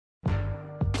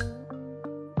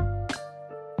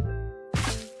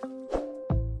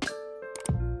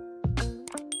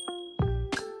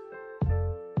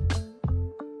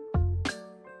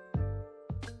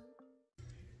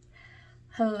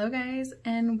Hello guys,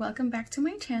 and welcome back to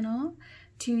my channel.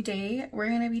 Today we're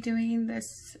going to be doing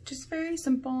this just very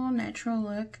simple natural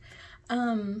look.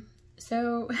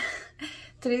 So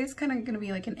today is kind of going to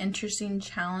be like an interesting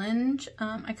challenge.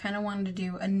 I kind of wanted to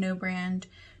do a no brand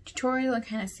tutorial and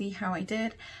kind of see how I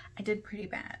did. I did pretty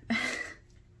bad.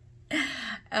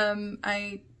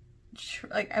 I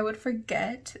would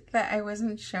forget that I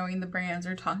wasn't showing the brands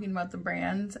or talking about the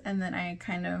brands, and then I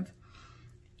kind of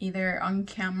either on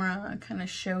camera kind of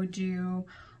showed you,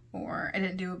 or I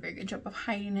didn't do a very good job of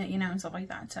hiding it, you know, and stuff like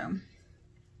that. So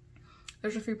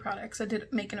there's a few products that did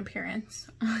make an appearance.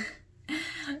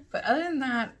 But other than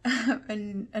that,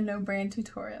 a no brand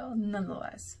tutorial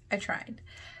nonetheless. I tried.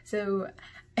 So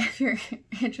if you're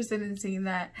interested in seeing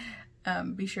that,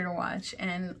 be sure to watch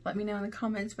and let me know in the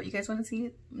comments what you guys want to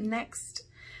see next.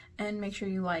 And make sure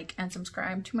you like and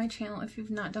subscribe to my channel if you've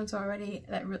not done so already.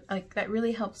 That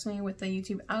really helps me with the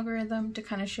YouTube algorithm to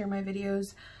kind of share my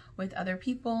videos with other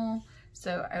people.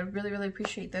 So I really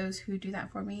appreciate those who do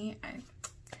that for me.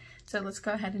 So let's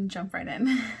go ahead and jump right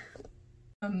in.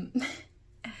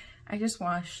 I just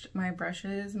washed my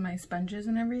brushes, my sponges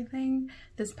and everything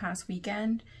this past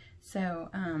weekend. So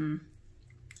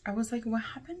I was like, what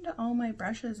happened to all my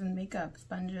brushes and makeup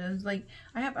sponges? Like,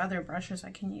 I have other brushes I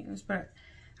can use, but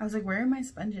I was like, where are my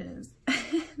sponges?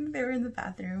 They were in the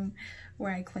bathroom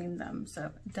where I cleaned them.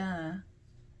 So, duh.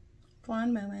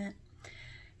 Blonde moment.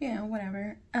 Yeah,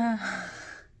 whatever.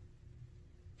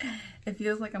 It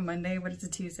feels like a Monday, but it's a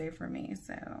Tuesday for me,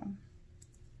 so.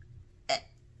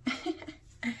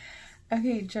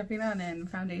 Okay, jumping on in.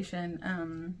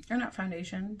 Foundation. Or not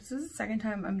foundation. This is the second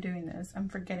time I'm doing this. I'm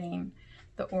forgetting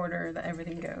the order that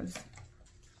everything goes.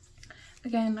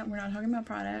 Again, we're not talking about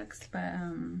products, but,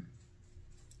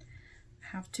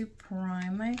 have to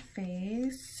prime my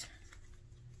face.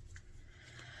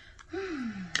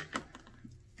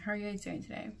 How are you guys doing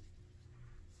today?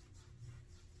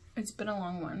 It's been a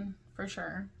long one, for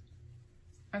sure.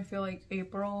 I feel like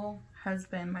April has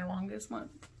been my longest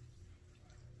month.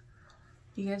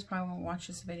 You guys probably won't watch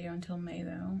this video until May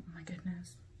though. Oh my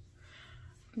goodness.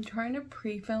 I'm trying to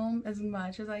pre-film as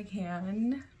much as I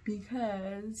can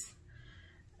because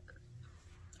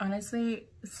honestly,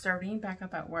 starting back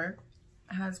up at work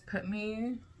has put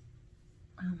me,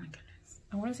 oh my goodness,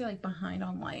 I want to say like behind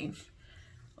on life.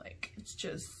 Like,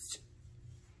 it's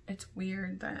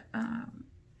weird that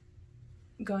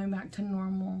going back to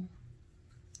normal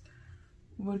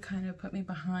would kind of put me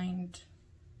behind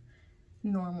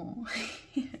normal.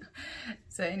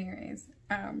 So anyways,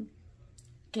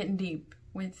 getting deep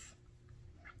with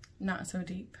not so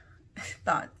deep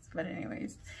thoughts, but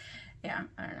anyways, yeah,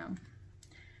 I don't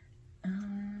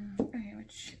know. Okay, what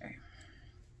should I?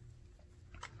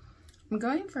 I'm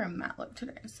going for a matte look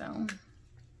today, so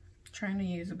trying to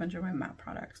use a bunch of my matte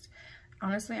products.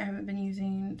 Honestly, I haven't been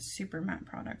using super matte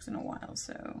products in a while,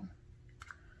 so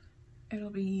it'll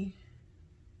be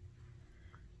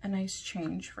a nice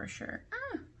change for sure.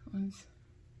 One's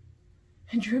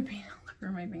dripping all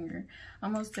over my finger.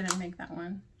 Almost didn't make that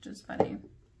one, just funny.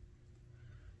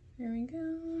 There we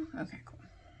go. Okay, cool.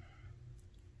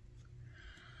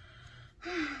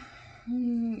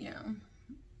 Yeah,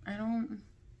 I don't.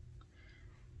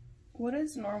 What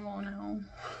is normal now?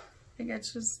 I think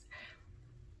it's just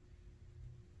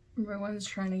everyone's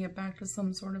trying to get back to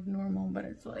some sort of normal, but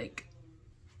it's like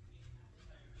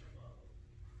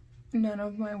none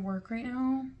of my work right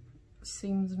now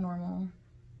seems normal.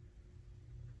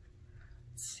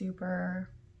 Super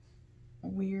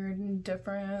weird and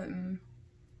different, and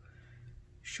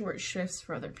short shifts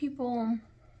for other people.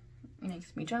 It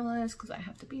makes me jealous because I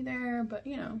have to be there, but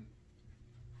you know,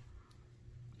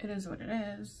 it is what it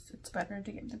is. It's better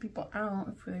to get the people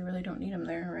out if they really don't need them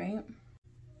there, right?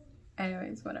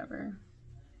 Anyways, whatever.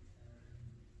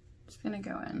 Just gonna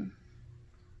go in.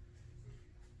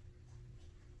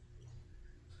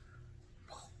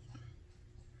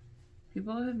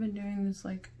 People have been doing this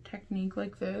like technique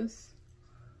like this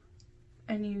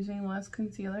and using less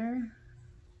concealer,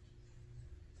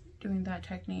 doing that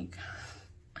technique.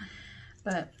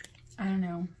 But I don't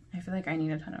know. I feel like I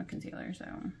need a ton of concealer, so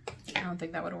I don't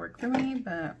think that would work for me,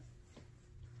 but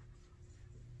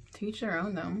to each their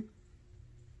own though.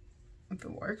 If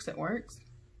it works, it works.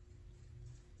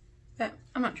 But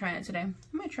I'm not trying it today. I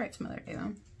might try it some other day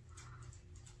though.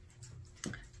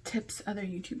 Tips other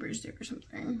YouTubers do or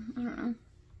something. I don't know.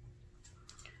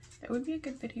 That would be a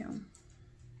good video.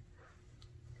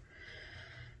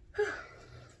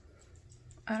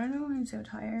 I don't know why I'm so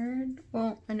tired.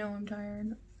 Well, I know I'm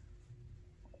tired.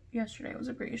 Yesterday was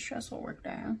a pretty stressful work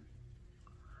day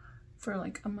for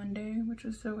like a Monday, which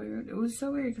was so weird. It was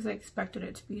so weird because I expected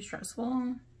it to be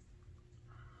stressful.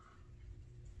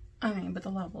 I mean, but the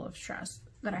level of stress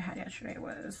that I had yesterday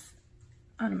was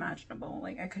unimaginable.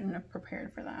 Like, I couldn't have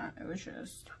prepared for that. It was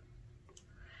just...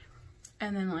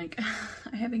 And then, like,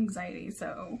 I have anxiety,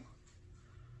 so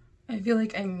I feel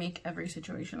like I make every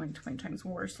situation like 20 times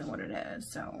worse than what it is,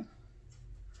 so...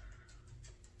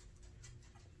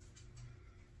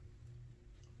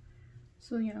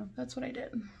 So, you know, that's what I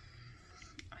did.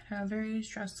 I had a very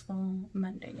stressful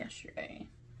Monday yesterday.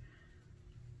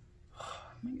 Oh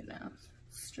my goodness.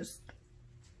 It's just...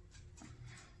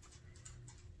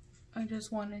 I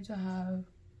just wanted to have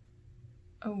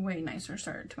a way nicer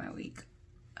start to my week.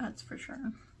 That's for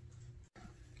sure.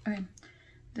 Okay.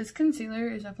 This concealer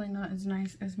is definitely not as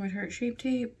nice as my Tarte Shape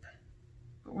Tape.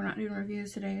 But we're not doing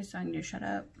reviews today, so I need to shut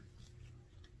up.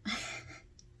 But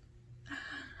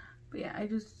yeah, I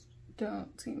just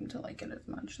don't seem to like it as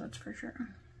much, that's for sure.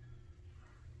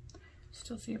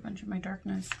 Still see a bunch of my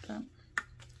darkness, but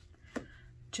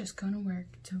just gonna work.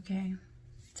 It's okay.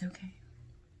 It's okay.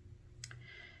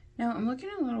 Now I'm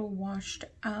looking a little washed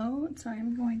out, so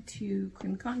I'm going to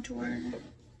cream contour.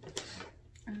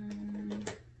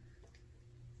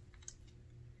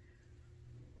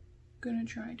 Gonna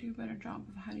try to do a better job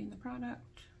of hiding the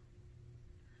product.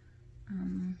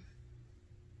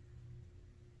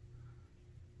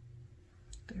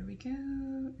 There we go,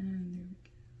 and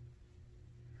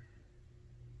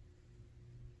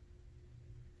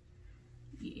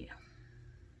there we go. Yeah,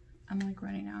 I'm like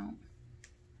running out.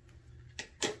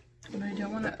 But I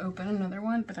don't want to open another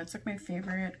one, but that's like my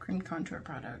favorite cream contour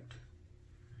product.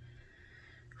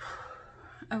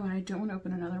 Oh, and I don't want to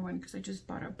open another one because I just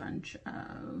bought a bunch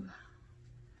of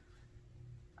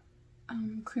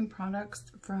cream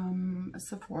products from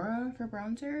Sephora for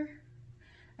bronzer.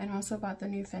 And also bought the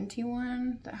new Fenty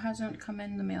one that hasn't come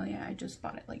in the mail yet. I just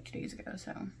bought it like 2 days ago,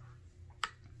 so.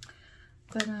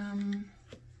 But,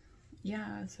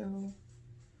 yeah, so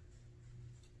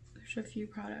there's a few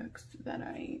products that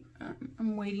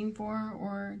I'm waiting for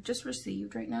or just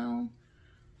received right now.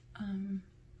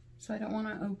 So I don't want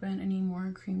to open any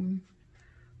more cream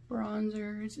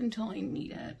bronzers until I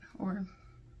need it, or,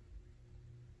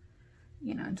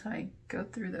 you know, until I go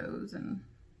through those. And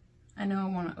I know I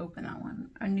want to open that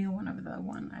one, a new one of the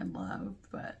one I love,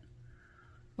 but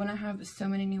when I have so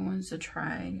many new ones to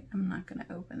try, I'm not going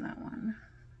to open that one.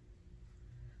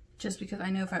 Just because I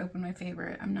know if I open my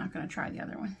favorite, I'm not going to try the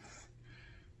other ones.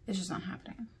 It's just not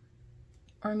happening.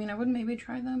 Or I mean, I would maybe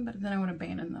try them, but then I would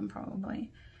abandon them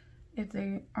probably if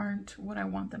they aren't what I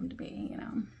want them to be, you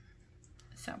know.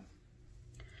 So,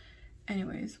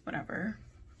 anyways, whatever.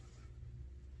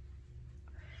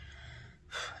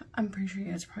 I'm pretty sure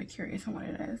you guys are probably curious on what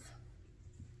it is.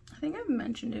 I think I've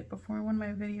mentioned it before in one of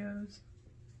my videos.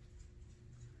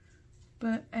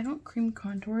 But I don't cream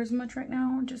contour as much right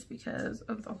now just because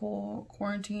of the whole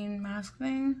quarantine mask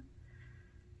thing.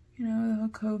 You know,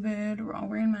 COVID, we're all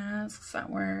wearing masks at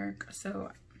work.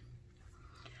 So I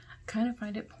kind of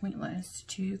find it pointless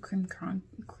to cream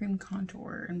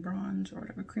contour and bronze or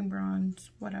whatever, cream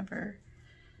bronze, whatever.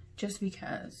 Just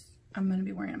because I'm going to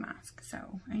be wearing a mask,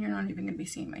 so, and you're not even going to be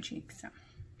seeing my cheeks, so.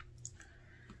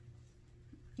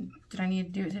 Did I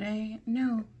need to do it today?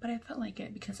 No, but I felt like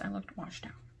it because I looked washed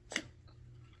out. So.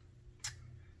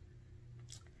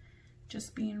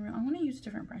 Just being real. I want to use a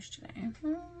different brush today.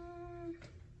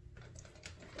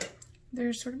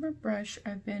 There's sort of a brush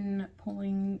I've been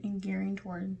pulling and gearing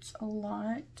towards a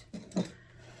lot,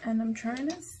 and I'm trying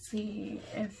to see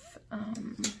if,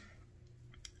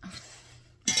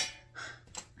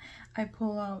 I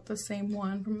pull out the same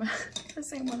one from the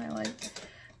same one I like.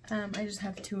 I just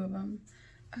have two of them.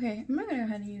 Okay, I'm gonna go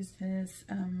ahead and use this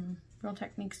Real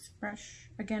Techniques brush.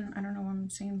 Again, I don't know why I'm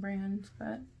saying brands,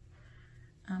 but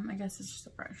I guess it's just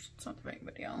a brush. It's not the big of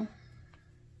a deal.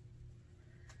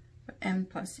 And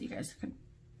plus, you guys could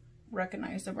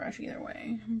recognize the brush either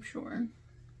way, I'm sure.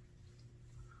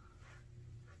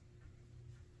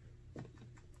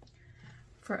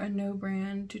 For a no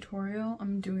brand tutorial,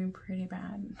 I'm doing pretty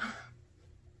bad.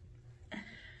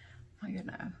 My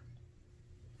goodness.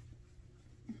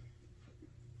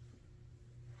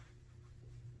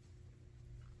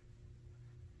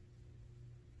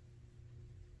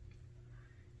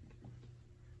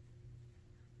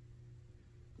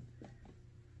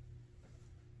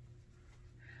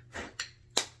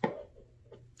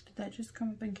 Did that just come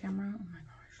up in camera? Oh my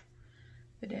gosh.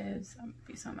 If it is, I'm gonna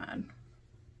be so mad.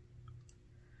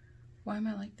 Why am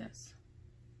I like this?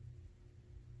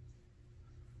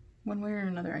 One way or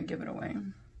another, I give it away.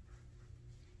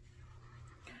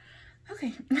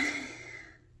 Okay.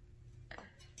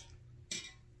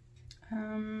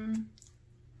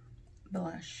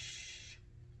 Blush.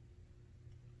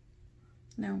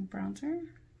 No, bronzer?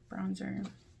 bronzer.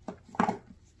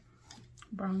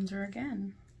 Bronzer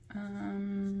again.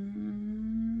 And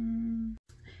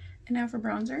now for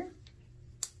bronzer.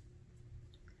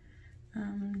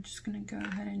 I'm just gonna go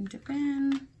ahead and dip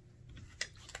in.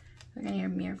 I need a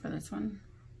mirror for this one.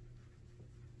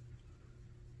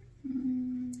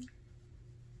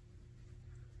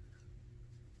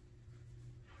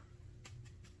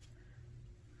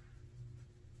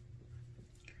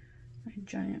 My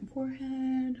giant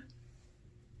forehead.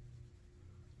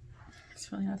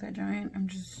 It's really not that giant.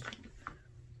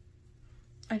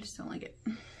 I just don't like it.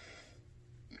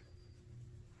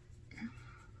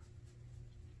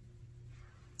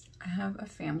 I have a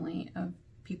family of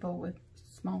people with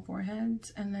small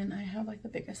foreheads, and then I have like the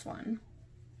biggest one.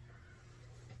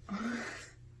 Or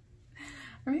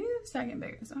maybe the second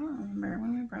biggest. I don't remember. One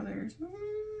of my brothers.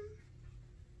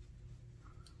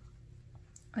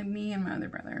 Like me and my other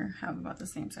brother have about the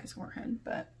same size forehead,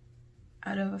 but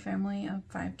out of a family of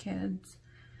 5 kids,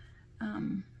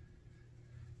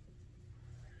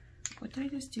 what did I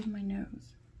just do to my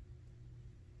nose?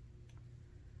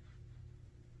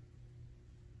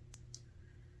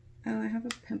 Oh, I have a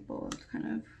pimple. It's kind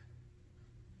of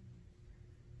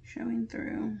showing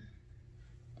through.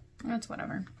 That's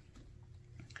whatever.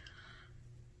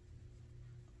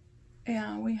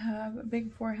 Yeah, we have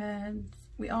big foreheads.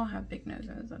 We all have big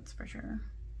noses, that's for sure.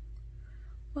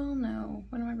 Well, no,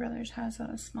 one of my brothers has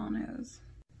a small nose.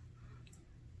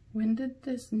 When did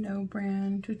this no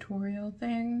brand tutorial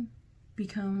thing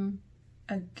become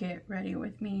a get ready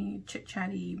with me, chit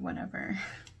chatty, whatever?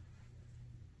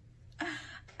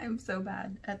 I'm so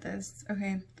bad at this.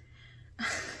 Okay.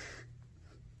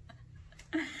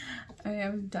 I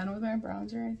am done with my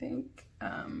bronzer, I think.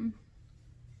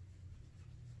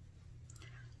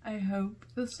 I hope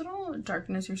this little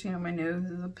darkness you're seeing on my nose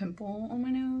is a pimple on my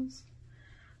nose.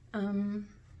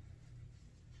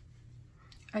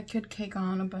 I could cake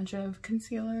on a bunch of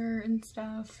concealer and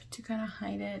stuff to kind of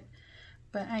hide it,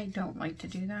 but I don't like to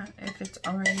do that. If it's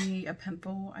already a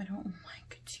pimple, I don't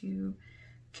like to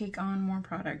cake on more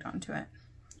product onto it.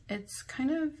 It's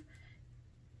kind of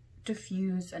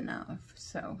diffused enough,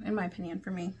 so in my opinion,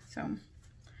 for me. So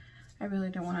I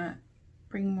really don't want to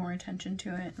bring more attention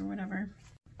to it or whatever.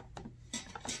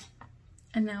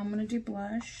 And now I'm gonna do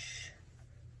blush.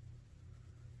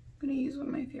 I'm gonna use one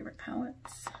of my favorite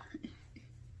palettes.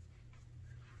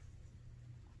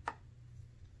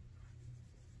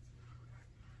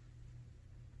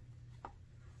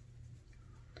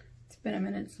 It's been a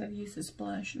minute since I've used this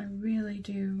blush, and I really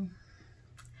do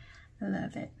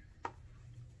love it.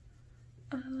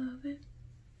 I love it.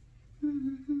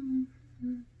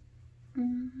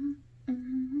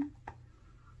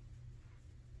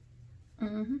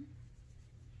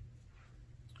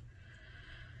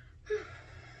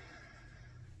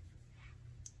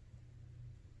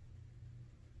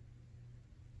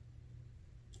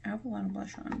 I have a lot of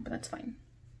blush on, but that's fine.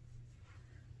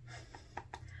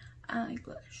 I like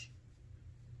blush.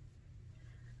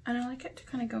 And I like it to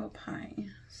kind of go up high.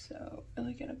 So I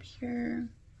like it up here.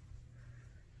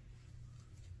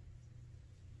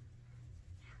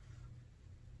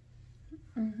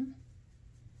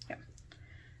 Yeah.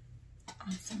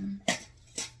 Awesome.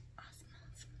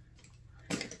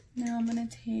 Awesome. Now I'm gonna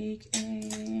take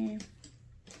a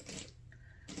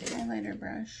highlighter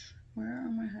brush. Where are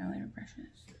my highlighter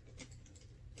brushes?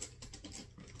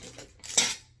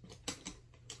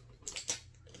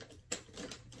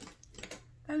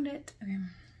 Found it. Okay.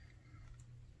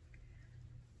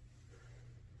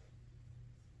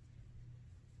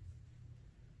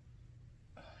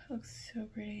 Oh, it looks so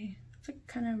pretty. It's like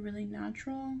kind of really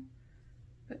natural,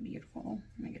 but beautiful. Oh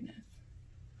my goodness.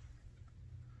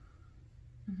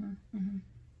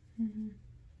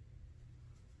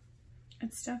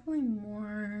 It's definitely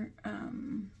more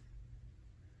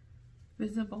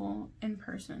visible in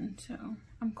person, so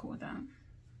I'm cool with that.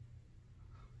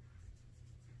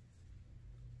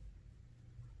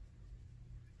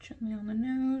 Gently on the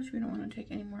nose. We don't want to take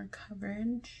any more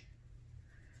coverage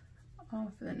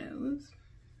off the nose.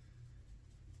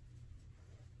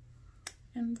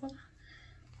 And voila.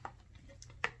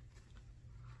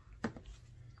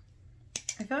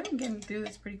 I feel like I'm getting through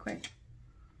this pretty quick.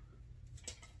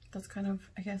 That's kind of,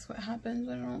 I guess, what happens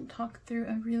when I don't talk through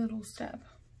every little step.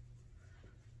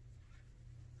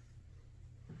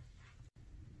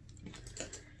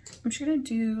 I'm just gonna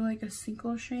do like a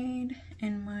single shade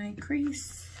in my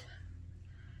crease.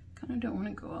 Kind of don't want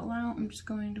to go all out. I'm just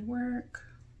going to work.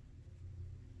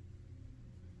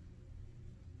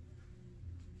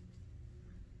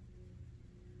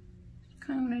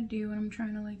 Kind of what I do when I'm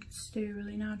trying to like stay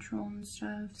really natural and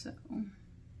stuff, so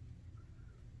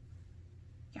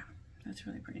yeah. That's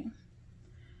really pretty.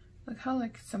 Look how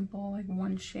like simple, like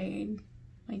one shade,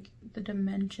 like the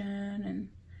dimension and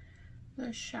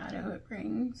the shadow it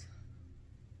brings.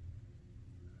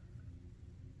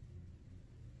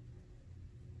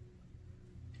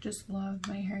 Just love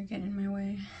my hair getting in my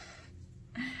way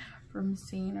from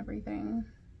seeing everything.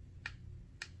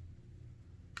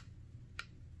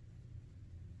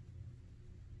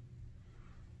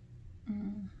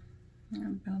 I'm gonna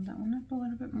build that one up a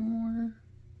little bit more.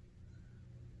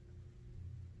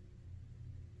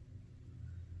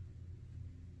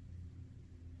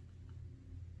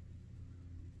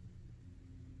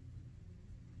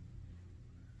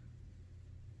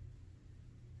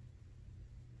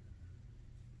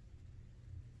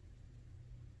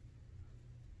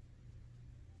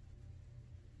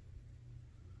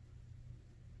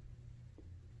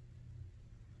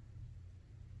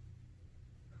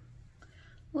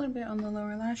 A little bit on the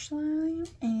lower lash line,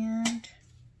 and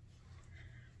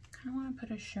kind of want to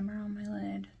put a shimmer on my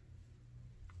lid.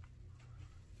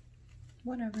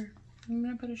 Whatever. I'm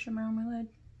going to put a shimmer on my lid.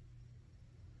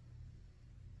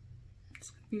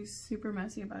 It's going to be super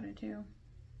messy about it too.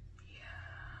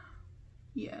 Yeah.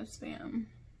 Yes, fam.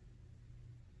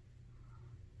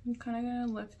 I'm kind of going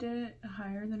to lift it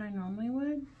higher than I normally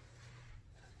would.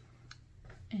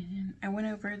 And I went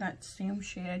over that same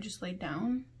shade I just laid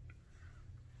down,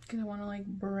 because I want to like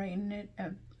brighten it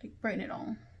up, like brighten it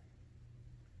all.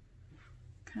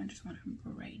 Kind of just want to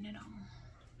brighten it all.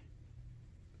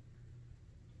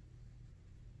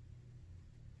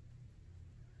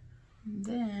 And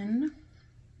then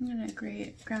I'm gonna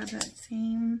grab that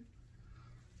same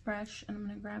brush, and I'm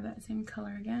gonna grab that same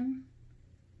color again,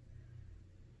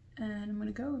 and I'm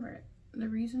gonna go over it. The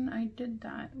reason I did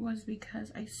that was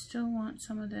because I still want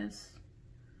some of this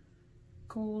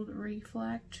gold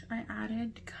reflect I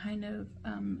added to kind of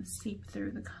seep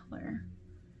through the color,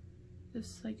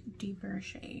 this like deeper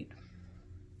shade.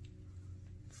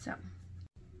 So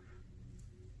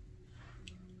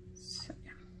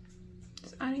yeah,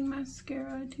 just adding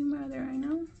mascara to my other eye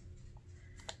now.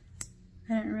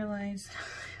 I didn't realize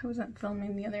I wasn't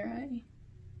filming the other eye.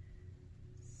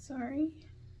 Sorry.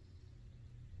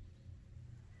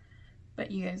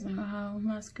 But you guys know how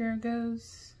mascara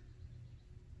goes.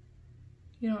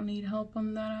 You don't need help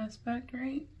on that aspect,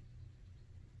 right?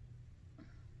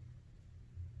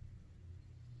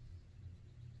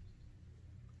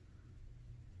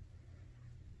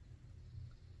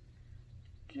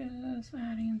 Just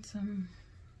adding some.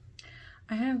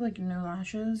 I have like no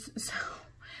lashes, so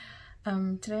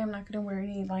today I'm not gonna wear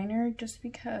any liner just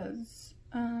because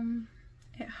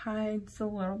it hides a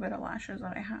little bit of lashes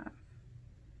that I have.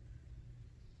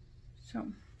 So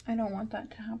I don't want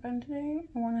that to happen today.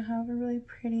 I want to have a really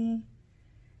pretty,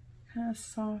 kind of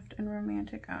soft and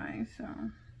romantic eye, so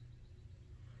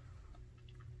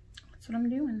that's what I'm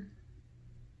doing.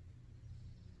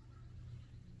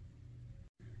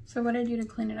 So what I do to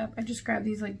clean it up, I just grab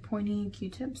these like pointy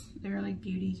Q-tips. They're like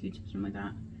beauty Q-tips, something like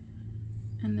that.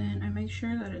 And then I make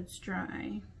sure that it's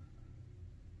dry.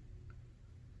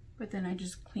 But then I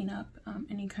just clean up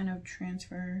any kind of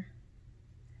transfer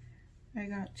I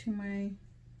got to my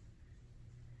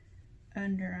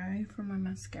under eye from my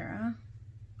mascara.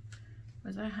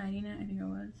 Was I hiding it? I think I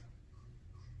was.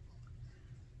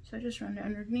 So I just run it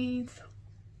underneath.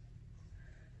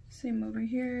 Same over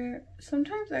here.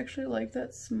 Sometimes I actually like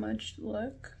that smudged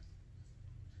look.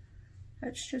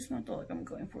 That's just not the look I'm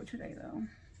going for today though.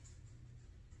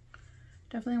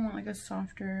 Definitely want like a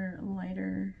softer,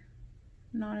 lighter,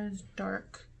 not as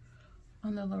dark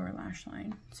on the lower lash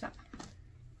line. So,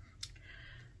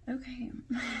 okay.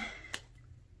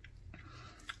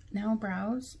 Now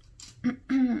brows.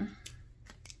 I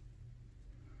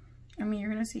mean, you're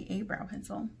gonna see a brow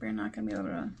pencil, but you're not gonna be able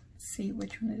to see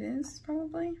which one it is,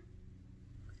 probably.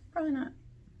 Probably not.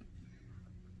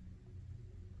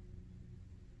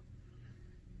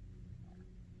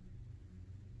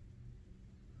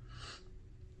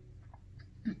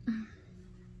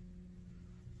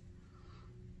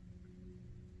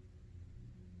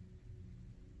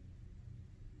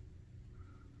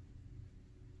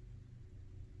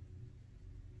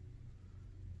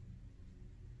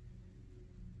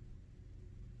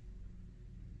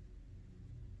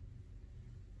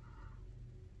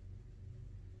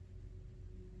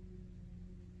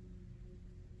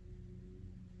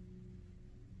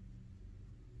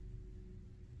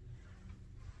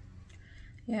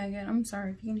 Yeah, again, I'm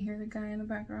sorry if you can hear the guy in the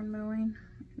background mowing.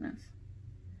 Goodness.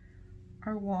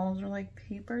 Our walls are like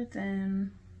paper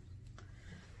thin.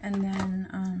 And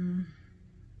then,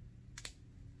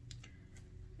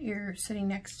 you're sitting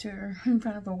next to her in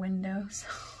front of a window, so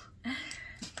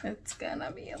It's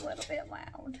gonna be a little bit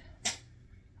loud.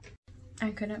 I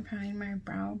couldn't find my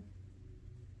brow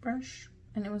brush,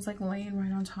 and it was like laying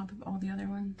right on top of all the other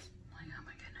ones. I'm like, oh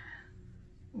my goodness,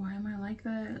 why am I like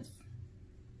this?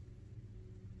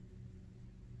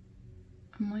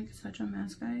 I'm like such a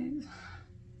mess, guys.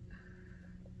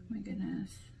 My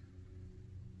goodness.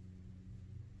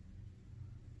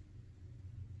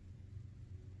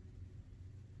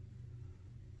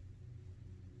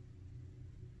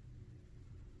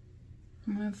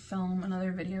 I'm gonna film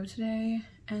another video today,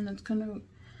 and it's gonna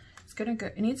go,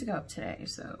 it needs to go up today,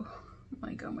 so I'm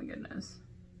like, oh my goodness.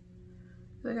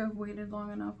 I think I've waited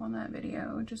long enough on that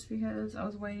video just because I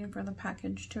was waiting for the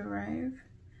package to arrive.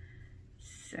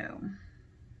 So,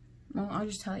 well, I'll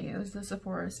just tell you, it was the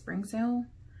Sephora spring sale.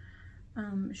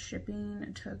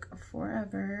 Shipping took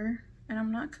forever, and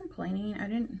I'm not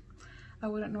complaining. I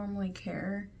wouldn't normally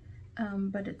care,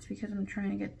 but it's because I'm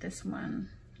trying to get this one.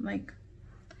 Like,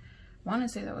 I want to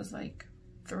say that was like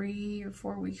 3 or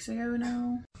 4 weeks ago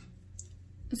now.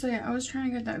 So yeah, I was trying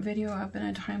to get that video up in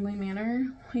a timely manner,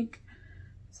 like,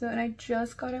 so, and I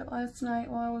just got it last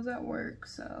night while I was at work,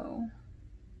 so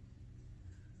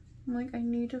I'm like, I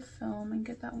need to film and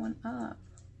get that one up.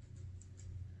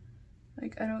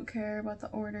 Like, I don't care about the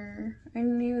order. I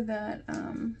knew that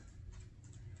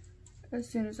as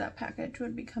soon as that package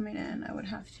would be coming in, I would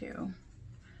have to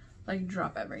like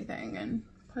drop everything and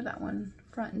put that one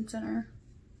front and center.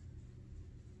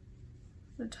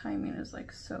 The timing is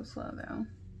like so slow though.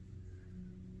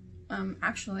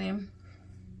 Actually,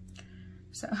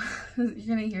 so you're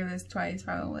gonna hear this twice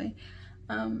probably.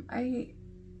 I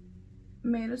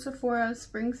made a Sephora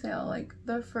spring sale like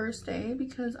the first day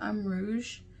because I'm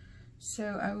rouge,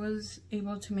 so I was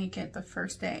able to make it the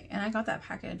first day, and I got that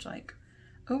package like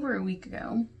over a week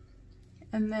ago.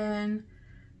 And then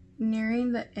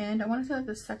nearing the end, I want to say like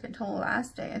the second to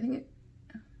last day, I think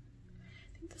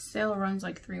the sale runs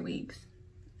like 3 weeks,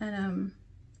 and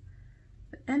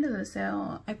the end of the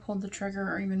sale, I pulled the trigger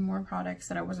or even more products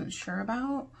that I wasn't sure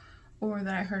about, or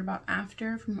that I heard about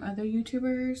after from other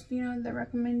YouTubers, you know, they're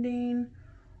recommending,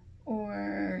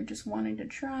 or just wanting to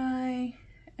try,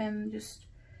 and just,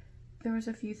 there was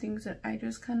a few things that I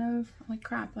just kind of like,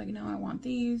 crap, like, no, I want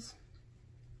these.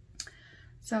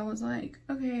 So I was like,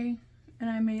 okay, and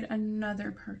I made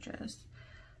another purchase.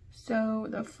 So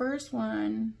the first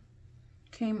one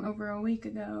came over a week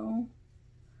ago,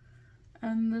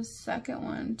 and the second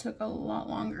one took a lot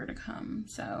longer to come,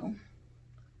 so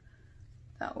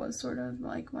that was sort of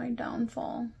like my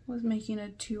downfall, was making a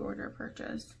 2-order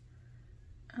purchase,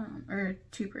 or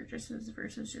 2 purchases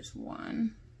versus just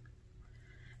 1.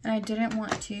 And I didn't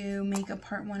want to make a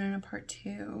part 1 and a part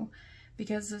 2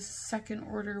 because the second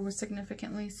order was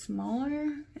significantly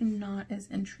smaller and not as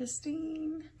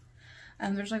interesting.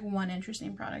 There's like 1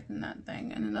 interesting product in that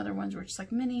thing, and then the other ones were just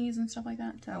like minis and stuff like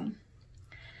that. So,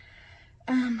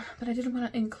 but I didn't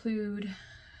want to include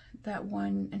that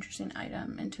 1 interesting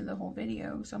item into the whole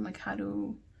video. So I'm like, how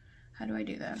do I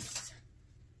do this?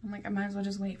 I'm like, I might as well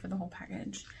just wait for the whole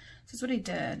package. So that's what I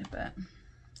did, but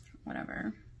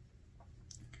whatever.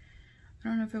 I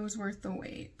don't know if it was worth the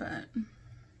wait, but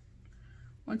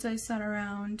once I sat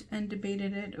around and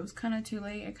debated it, it was kind of too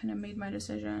late. I kind of made my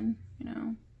decision, you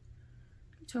know,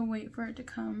 to wait for it to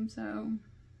come, so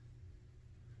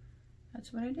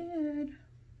that's what I did.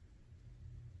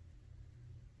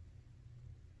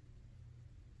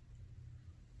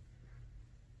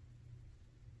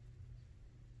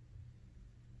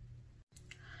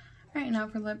 Alright, now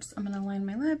for lips, I'm going to line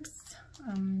my lips.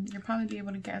 You'll probably be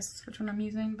able to guess which one I'm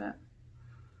using, but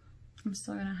I'm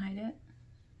still going to hide it.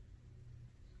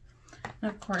 And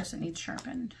of course it needs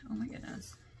sharpened. Oh my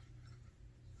goodness.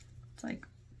 It's like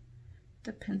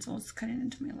the pencil's cutting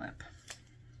into my lip.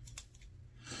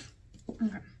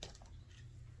 Okay.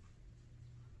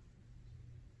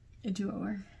 A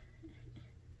do-over.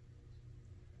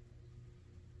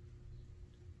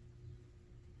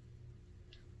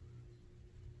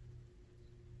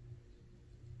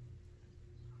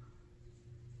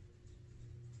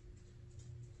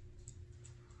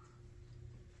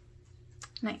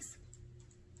 Nice.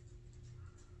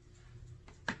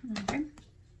 Okay.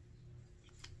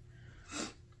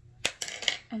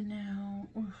 And now,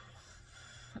 oof,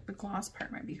 the gloss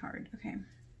part might be hard. Okay.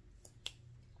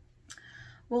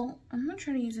 Well, I'm gonna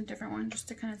try to use a different one just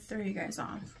to kind of throw you guys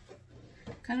off.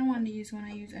 Kind of wanted to use one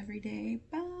I use every day,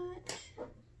 but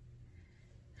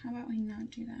how about we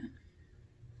not do that?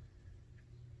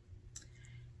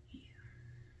 Yeah.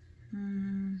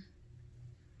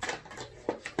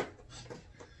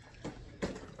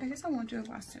 I guess I won't do a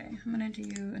gloss today. I'm gonna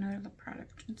do another lip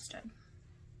product instead.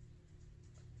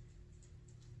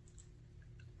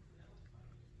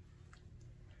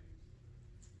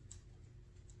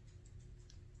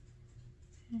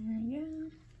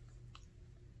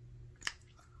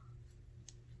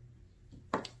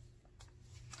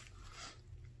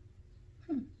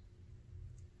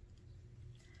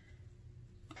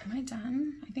 Am I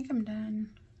done? I think I'm done.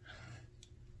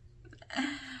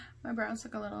 My brows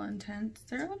look a little intense.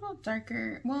 They're a little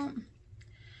darker. Well,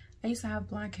 I used to have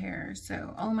black hair,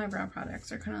 so all my brow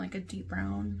products are kind of like a deep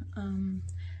brown.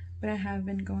 But I have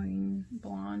been going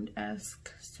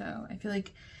blonde-esque, so I feel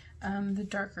like the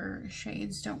darker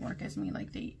shades don't work as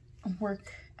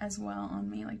well on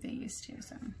me like they used to.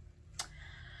 So,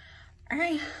 all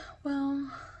right,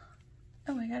 well,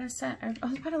 oh, I gotta set. I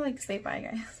was about to like say bye,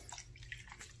 guys.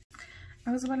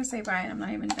 I was about to say bye, and I'm not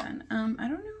even done. I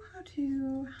don't know how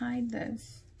to hide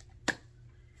this.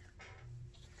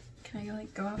 Can I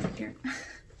like go out here?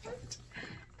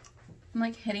 I'm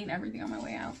like hitting everything on my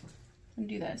way out. And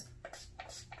do this.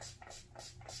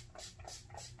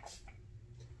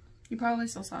 You probably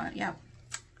still saw it. Yep.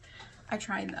 I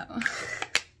tried though.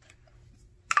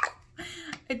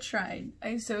 I tried.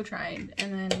 I so tried.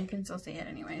 And then you can still see it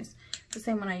anyways. The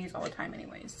same one I use all the time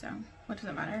anyways. So what does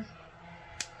it matter?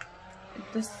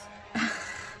 This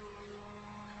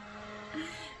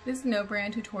this no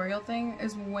brand tutorial thing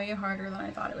is way harder than I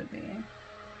thought it would be.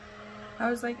 I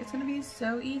was like, it's gonna be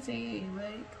so easy.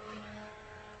 Like,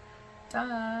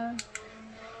 duh.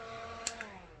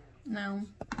 No,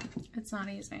 it's not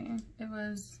easy. It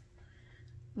was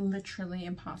literally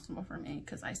impossible for me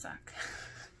because I suck.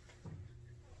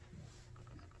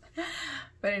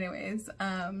 But anyways,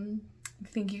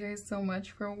 thank you guys so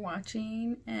much for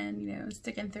watching and, you know,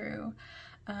 sticking through.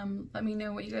 Let me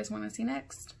know what you guys want to see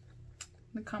next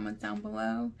in the comments down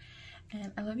below.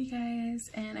 And I love you guys,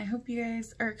 and I hope you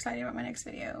guys are excited about my next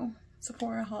video,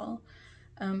 Sephora haul.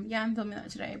 Yeah, I'm filming that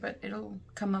today, but it'll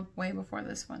come up way before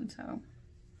this one, so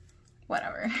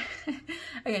whatever.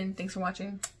 Again, thanks for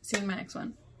watching. See you in my next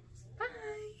one.